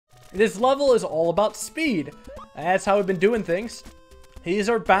This level is all about speed. That's how we've been doing things. These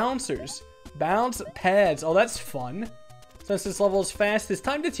are bouncers. Bounce pads. Oh, that's fun. Since this level is fast, it's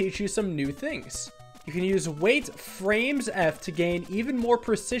time to teach you some new things. You can use weight frames F to gain even more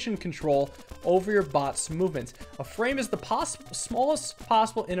precision control over your bot's movement. A frame is the smallest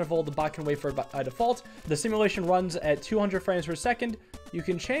possible interval the bot can wait for by default. The simulation runs at 200 frames per second. You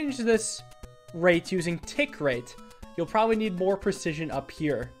can change this rate using tick rate. You'll probably need more precision up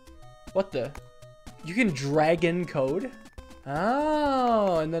here. What the? You can drag in code?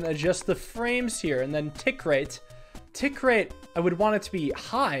 Oh, and then adjust the frames here, and then tick rate. Tick rate, I would want it to be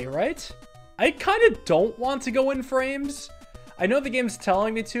high, right? I kind of don't want to go in frames. I know the game's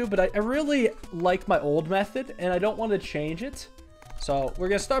telling me to, but I really like my old method, and I don't want to change it. So we're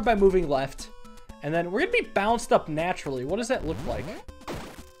going to start by moving left, and then we're going to be bounced up naturally. What does that look like?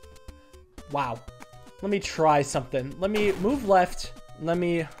 Wow. Let me try something. Let me move left. Let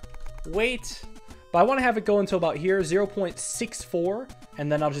me wait. But I want to have it go until about here, 0.64,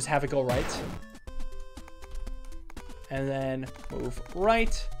 and then I'll just have it go right. And then move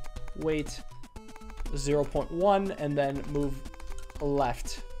right, wait, 0.1, and then move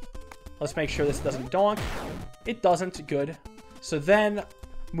left. Let's make sure this doesn't donk. It doesn't, good. So then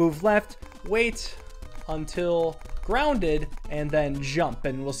move left, wait until grounded, and then jump,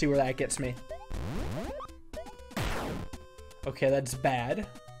 and we'll see where that gets me. Okay, that's bad.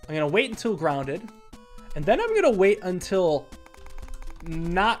 I'm gonna wait until grounded, and then I'm gonna wait until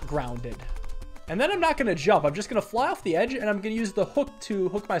not grounded. And then I'm not going to jump. I'm just going to fly off the edge, and I'm going to use the hook to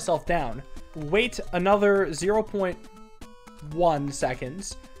hook myself down. Wait another 0.1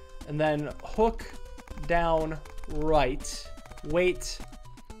 seconds, and then hook down right. Wait,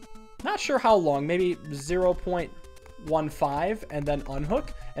 not sure how long, maybe 0.15, and then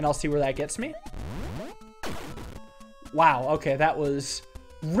unhook, and I'll see where that gets me. Wow, okay, that was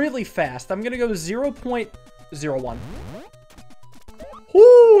really fast. I'm going to go 0.01.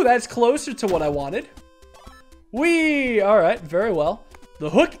 Whoo, that's closer to what I wanted. Whee! Alright, very well. The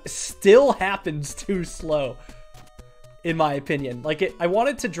hook still happens too slow, in my opinion. Like, I want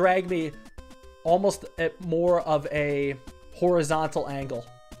it to drag me almost at more of a horizontal angle.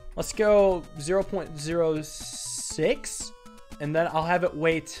 Let's go 0.06, and then I'll have it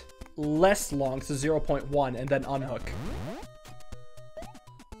wait less long, so 0.1, and then unhook.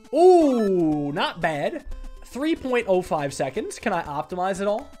 Ooh, not bad. 3.05 seconds. Can I optimize it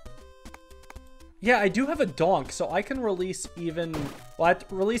all? Yeah, I do have a donk, so I can release even... Well, I have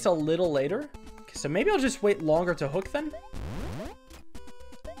to release a little later. Okay, so maybe I'll just wait longer to hook then.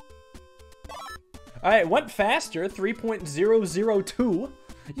 Alright, it went faster. 3.002.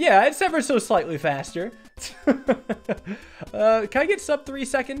 Yeah, it's ever so slightly faster. Can I get sub 3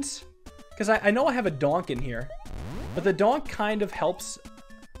 seconds? Because I know I have a donk in here. But the donk kind of helps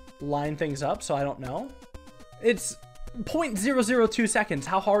line things up, so I don't know. It's 0.002 seconds.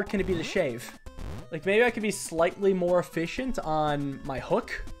 How hard can it be to shave? Like, maybe I could be slightly more efficient on my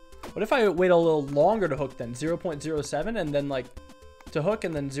hook. What if I wait a little longer to hook then? 0.07 and then, like, to hook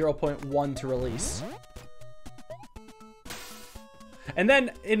and then 0.1 to release. And then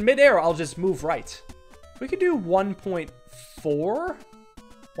in midair, I'll just move right. We could do 1.4.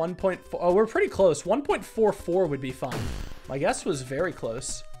 1.4. Oh, we're pretty close. 1.44 would be fine. My guess was very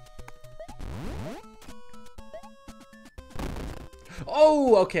close.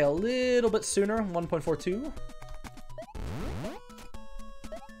 Oh, okay, a little bit sooner. 1.42.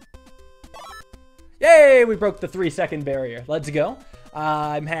 Yay, we broke the 3-second barrier. Let's go.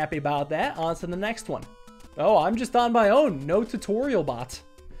 I'm happy about that. On to the next one. Oh, I'm just on my own. No tutorial bot.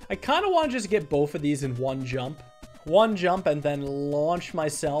 I kind of want to just get both of these in one jump. One jump and then launch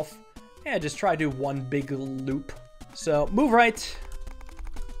myself. Yeah, just try to do one big loop. So, move right.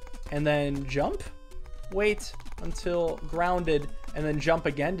 And then jump. Wait until grounded. And then jump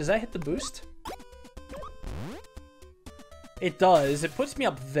again. Does that hit the boost? It does. It puts me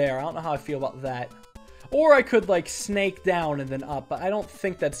up there. I don't know how I feel about that. Or I could, like, snake down and then up. But I don't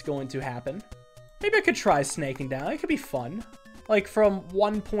think that's going to happen. Maybe I could try snaking down. It could be fun. Like, from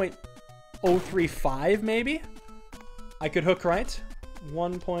 1.035, maybe? I could hook right.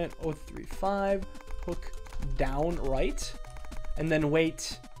 1.035. Hook down right. And then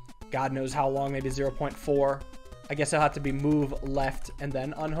wait. God knows how long. Maybe 0.4. I guess I'll have to be move left and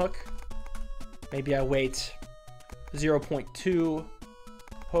then unhook. Maybe I wait 0.2,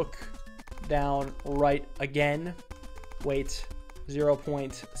 hook down right again, wait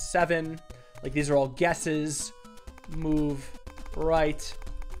 0.7. Like, these are all guesses. Move right,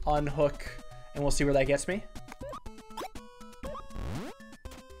 unhook, and we'll see where that gets me.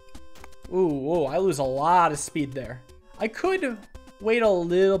 Ooh, whoa, I lose a lot of speed there. I could wait a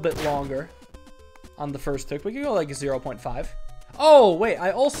little bit longer on the first hook. We could go like 0.5. Oh, wait,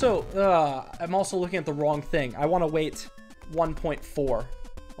 I'm also looking at the wrong thing. I want to wait 1.4.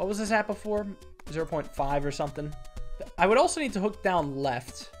 What was this at before? 0.5 or something. I would also need to hook down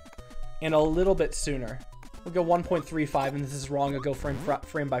left and a little bit sooner. We'll go 1.35, and this is wrong. I'll go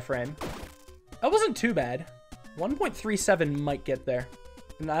frame by frame. That wasn't too bad. 1.37 might get there.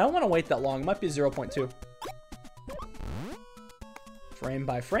 And I don't want to wait that long. It might be 0.2. Frame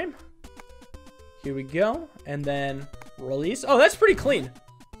by frame. Here we go. And then release. Oh, that's pretty clean.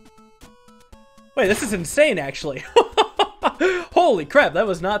 Wait, this is insane, actually. Holy crap, that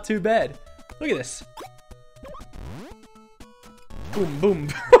was not too bad. Look at this. Boom, boom.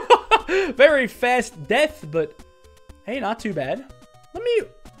 Very fast death, but hey, not too bad. Let me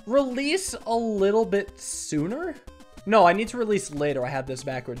release a little bit sooner. No, I need to release later. I had this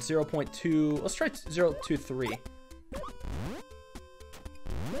backwards. 0.2. Let's try 0.23.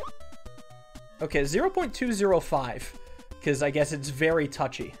 Okay, 0.205. Because I guess it's very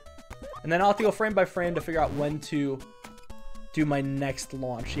touchy. And then I'll have to go frame by frame to figure out when to do my next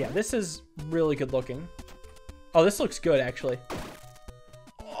launch. Yeah, this is really good looking. Oh, this looks good, actually.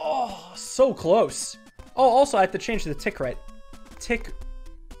 Oh, so close. Oh, also, I have to change the tick rate. Tick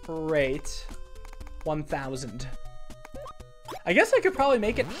rate 1000. I guess I could probably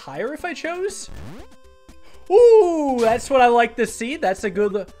make it higher if I chose. Ooh, that's what I like to see. That's a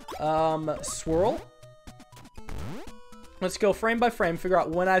good swirl. Let's go frame by frame, figure out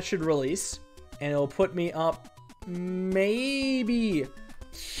when I should release. And it'll put me up maybe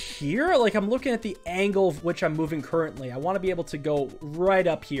here. Like, I'm looking at the angle of which I'm moving currently. I want to be able to go right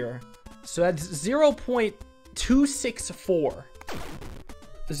up here. So that's 0.264.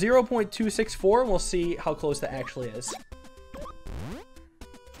 0.264, we'll see how close that actually is.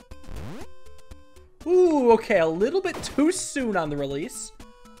 Ooh, okay, a little bit too soon on the release.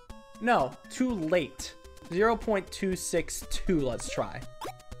 No, too late. 0.262, let's try.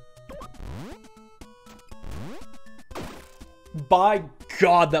 By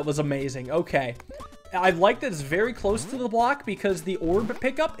God, that was amazing. Okay. I like that it's very close to the block because the orb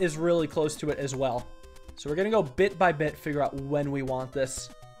pickup is really close to it as well. So we're going to go bit by bit, figure out when we want this.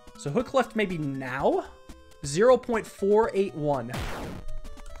 So hook left maybe now. 0.481.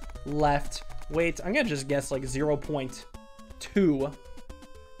 Left. Wait, I'm going to just guess like 0.2.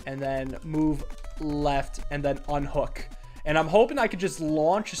 And then move left and then unhook. And I'm hoping I could just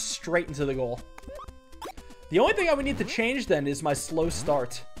launch straight into the goal. The only thing I would need to change then is my slow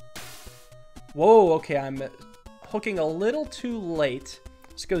start. Whoa, okay, I'm hooking a little too late.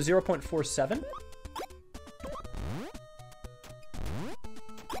 Let's go 0.47.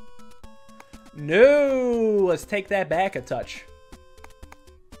 No, let's take that back a touch.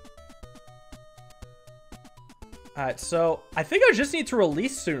 Alright, so I think I just need to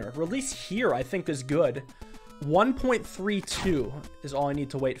release sooner. Release here, I think, is good. 1.32 is all I need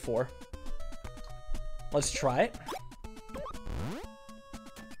to wait for. Let's try it.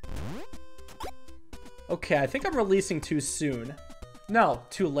 Okay, I think I'm releasing too soon. No,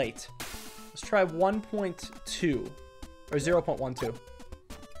 too late. Let's try 1.2 or 0.12.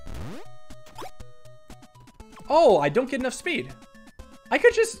 Oh, I don't get enough speed. I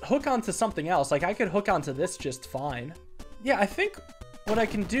could just hook onto something else. Like, I could hook onto this just fine. Yeah, I think what I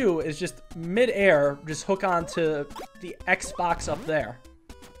can do is just mid-air, just hook onto the Xbox up there.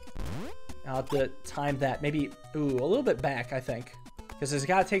 I'll have to time that. Maybe, ooh, a little bit back, I think. Because it's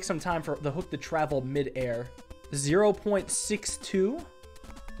got to take some time for the hook to travel mid-air. 0.62.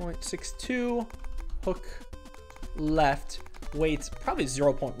 0.62. Hook left. Wait, probably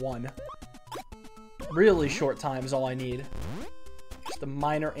 0.1. Really short time is all I need. Just a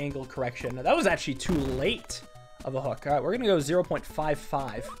minor angle correction. Now, that was actually too late of a hook. All right, we're going to go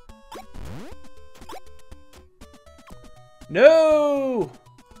 0.55. No!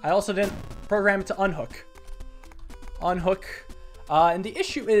 I also didn't program it to unhook. Unhook. And the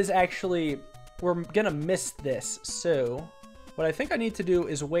issue is actually we're going to miss this. So what I think I need to do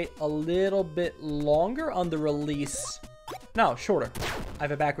is wait a little bit longer on the release. No, shorter. I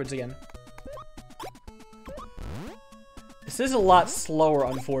have it backwards again. This is a lot slower,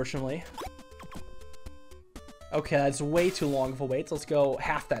 unfortunately. Okay, that's way too long of a wait. Let's go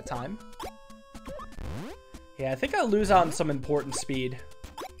half that time. Yeah, I think I lose out on some important speed.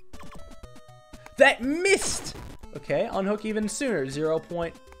 That missed! Okay, unhook even sooner.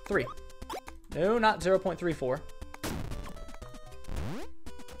 0.3. No, not 0.34.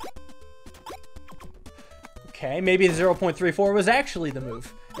 Okay, maybe 0.34 was actually the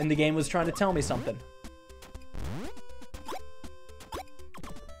move, and the game was trying to tell me something.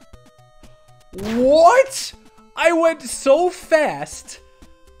 What? I went so fast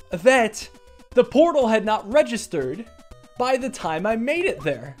that the portal had not registered by the time I made it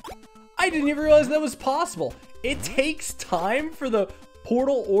there. I didn't even realize that was possible. It takes time for the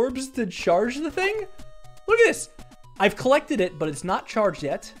portal orbs to charge the thing? Look at this. I've collected it, but it's not charged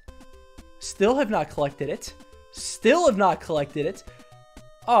yet. Still have not collected it. Still have not collected it.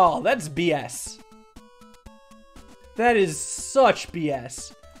 Oh, that's BS. That is such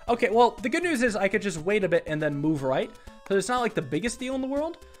BS. Okay, well, the good news is I could just wait a bit and then move right. So it's not like the biggest deal in the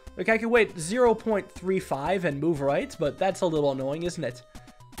world. Like, I could wait 0.35 and move right, but that's a little annoying, isn't it?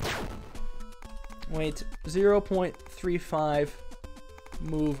 Wait, 0.35,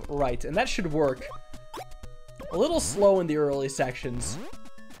 move right. And that should work. A little slow in the early sections.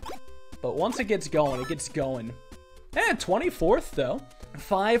 But once it gets going, it gets going. Eh, 24th, though.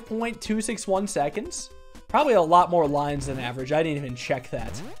 5.261 seconds. Probably a lot more lines than average. I didn't even check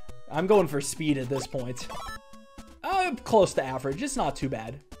that. I'm going for speed at this point. Close to average. It's not too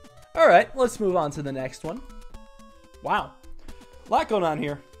bad. All right, let's move on to the next one. Wow. A lot going on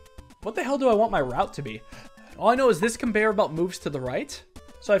here. What the hell do I want my route to be? All I know is this conveyor belt moves to the right.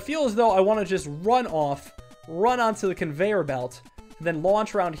 So I feel as though I want to just run off, run onto the conveyor belt, and then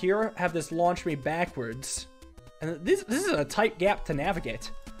launch around here, have this launch me backwards. And this is a tight gap to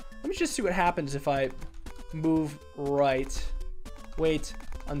navigate. Let me just see what happens if I move right. Wait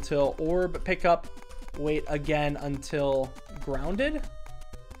until orb pick up. Wait again until grounded.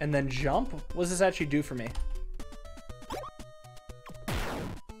 And then jump. What does this actually do for me?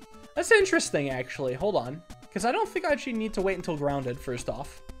 That's interesting, actually. Hold on. Because I don't think I actually need to wait until grounded, first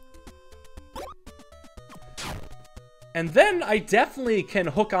off. And then I definitely can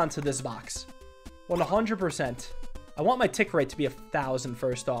hook onto this box. 100%. I want my tick rate to be 1,000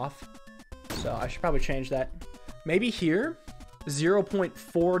 first off. So I should probably change that. Maybe here,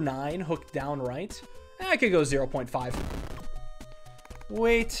 0.49 hook down right. I could go 0.5.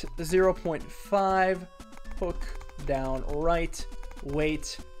 Wait, 0.5 hook down right.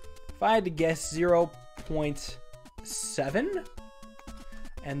 Wait, if I had to guess, 0.7.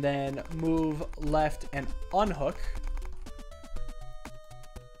 And then move left and unhook.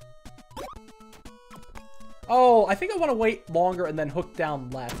 Oh, I think I want to wait longer and then hook down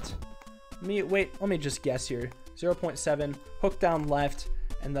left. Let me just guess here. 0.7, hook down left,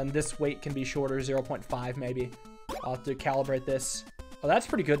 and then this wait can be shorter, 0.5 maybe. I'll have to calibrate this. Oh, that's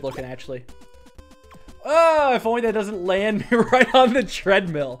pretty good looking, actually. Oh, if only that doesn't land me right on the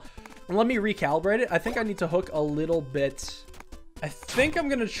treadmill. And let me recalibrate it. I think I need to hook a little bit. I think I'm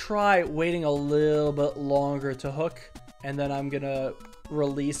going to try waiting a little bit longer to hook, and then I'm going to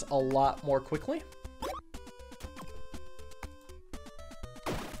release a lot more quickly.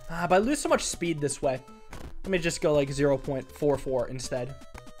 But I lose so much speed this way. Let me just go like 0.44 instead.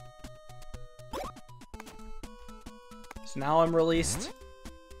 So now I'm released.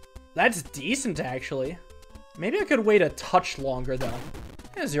 That's decent, actually. Maybe I could wait a touch longer, though.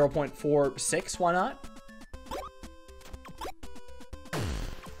 Yeah, 0.46, why not?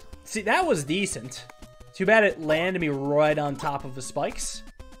 See, that was decent. Too bad it landed me right on top of the spikes.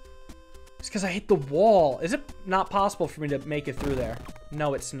 It's because I hit the wall. Is it not possible for me to make it through there?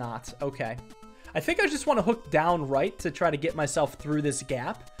 No, it's not. Okay. I think I just want to hook down right to try to get myself through this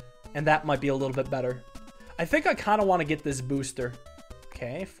gap. And that might be a little bit better. I think I kind of want to get this booster.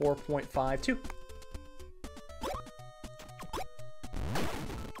 Okay, 4.52.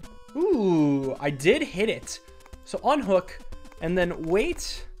 Ooh, I did hit it. So unhook and then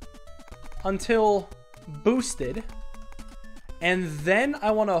wait until boosted. And then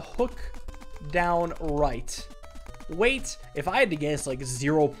I want to hook down right. Wait, if I had to guess, like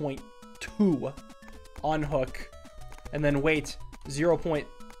 0.2 unhook. And then wait,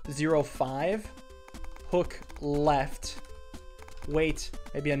 0.05 hook left. Wait,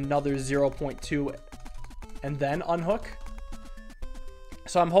 maybe another 0.2 and then unhook.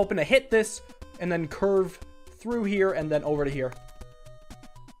 So I'm hoping to hit this and then curve through here and then over to here.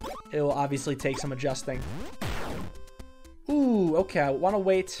 It will obviously take some adjusting. Ooh, okay, I want to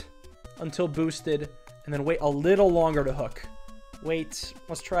wait until boosted and then wait a little longer to hook. Wait,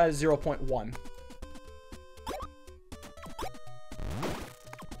 let's try 0.1.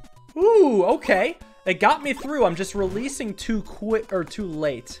 Ooh, okay. It got me through. I'm just releasing too quick or too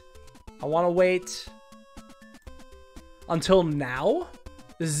late. I want to wait until now.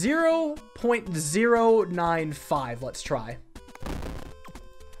 0.095. Let's try.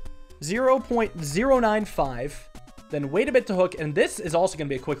 0.095. Then wait a bit to hook. And this is also going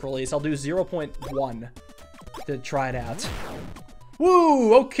to be a quick release. I'll do 0.1 to try it out.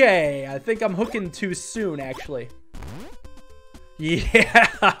 Woo! Okay. I think I'm hooking too soon, actually.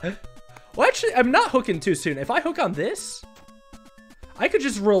 Yeah. Well, actually, I'm not hooking too soon. If I hook on this, I could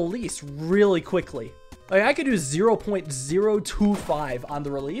just release really quickly. Like, I could do 0.025 on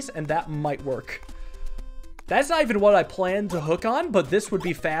the release, and that might work. That's not even what I planned to hook on, but this would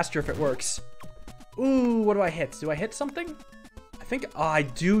be faster if it works. Ooh, what do I hit? Do I hit something? I think I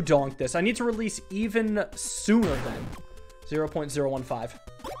do donk this. I need to release even sooner then. 0.015.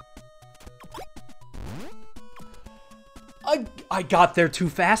 I got there too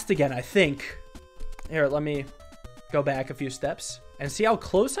fast again, I think. Here, let me go back a few steps and see how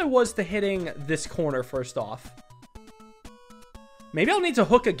close I was to hitting this corner first off. Maybe I'll need to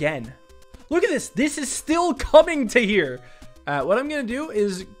hook again. Look at this. This is still coming to here. What I'm going to do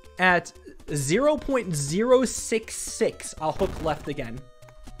is at 0.066, I'll hook left again.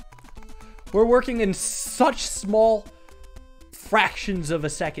 We're working in such small fractions of a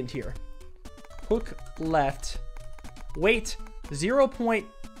second here. Hook left. Wait,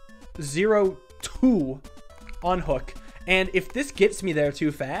 0.02 unhook. And if this gets me there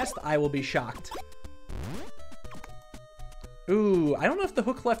too fast, I will be shocked. Ooh, I don't know if the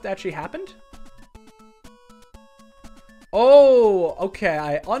hook left actually happened. Oh, okay.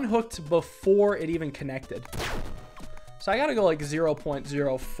 I unhooked before it even connected. So I gotta go like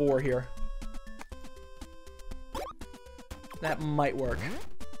 0.04 here. That might work.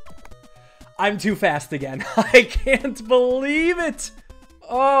 I'm too fast again. I can't believe it.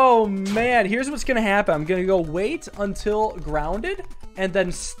 Oh, man. Here's what's going to happen. I'm going to go wait until grounded and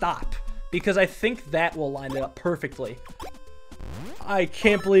then stop because I think that will line it up perfectly. I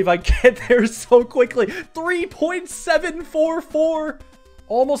can't believe I get there so quickly. 3.744.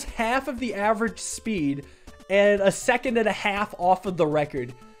 Almost half of the average speed and a second and a half off of the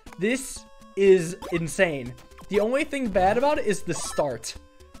record. This is insane. The only thing bad about it is the start.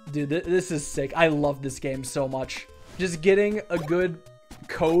 Dude, this is sick. I love this game so much. Just getting a good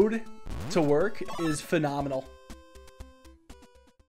code to work is phenomenal.